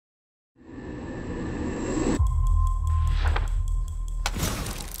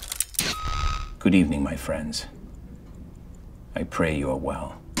Good evening, my friends. I pray you are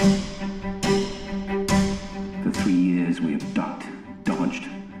well. For 3 years, we have ducked, dodged,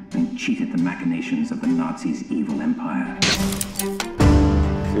 and cheated the machinations of the Nazis' evil empire.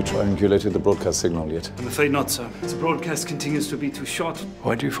 Have you triangulated the broadcast signal yet? I'm afraid not, sir. The broadcast continues to be too short.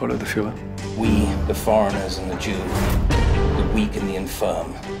 Why do you follow the Führer? We, the foreigners and the Jew, the weak and the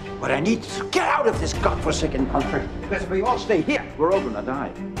infirm. What I need is to get out of this godforsaken country. Because if we all stay here, we're all gonna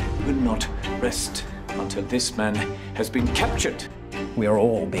die. We will not rest until this man has been captured. We are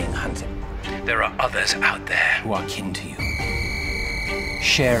all being hunted. There are others out there who are kin to you,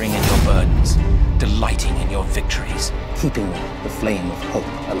 sharing in your burdens, delighting in your victories, keeping the flame of hope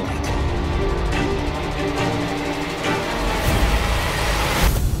alight.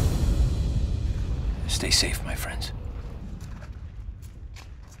 Stay safe, my friends.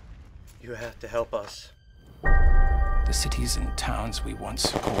 You have to help us. The cities and towns we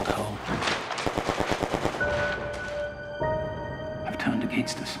once called home have turned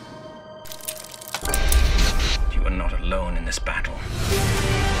against us. You are not alone in this battle.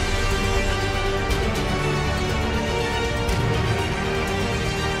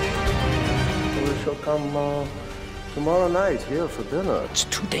 We shall come tomorrow night here for dinner. It's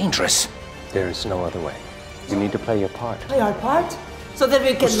too dangerous. There is no other way. You need to play your part. Play our part? So that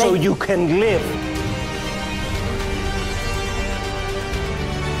we can So you can live.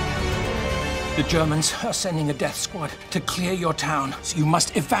 The Germans are sending a death squad to clear your town, so you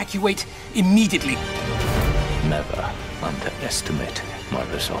must evacuate immediately. Never underestimate my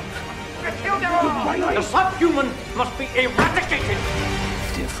resolve. The subhuman must be eradicated.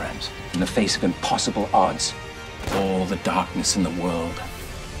 Dear friends, in the face of impossible odds, all the darkness in the world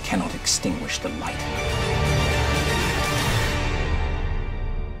cannot extinguish the light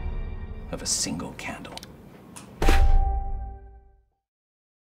of a single candle.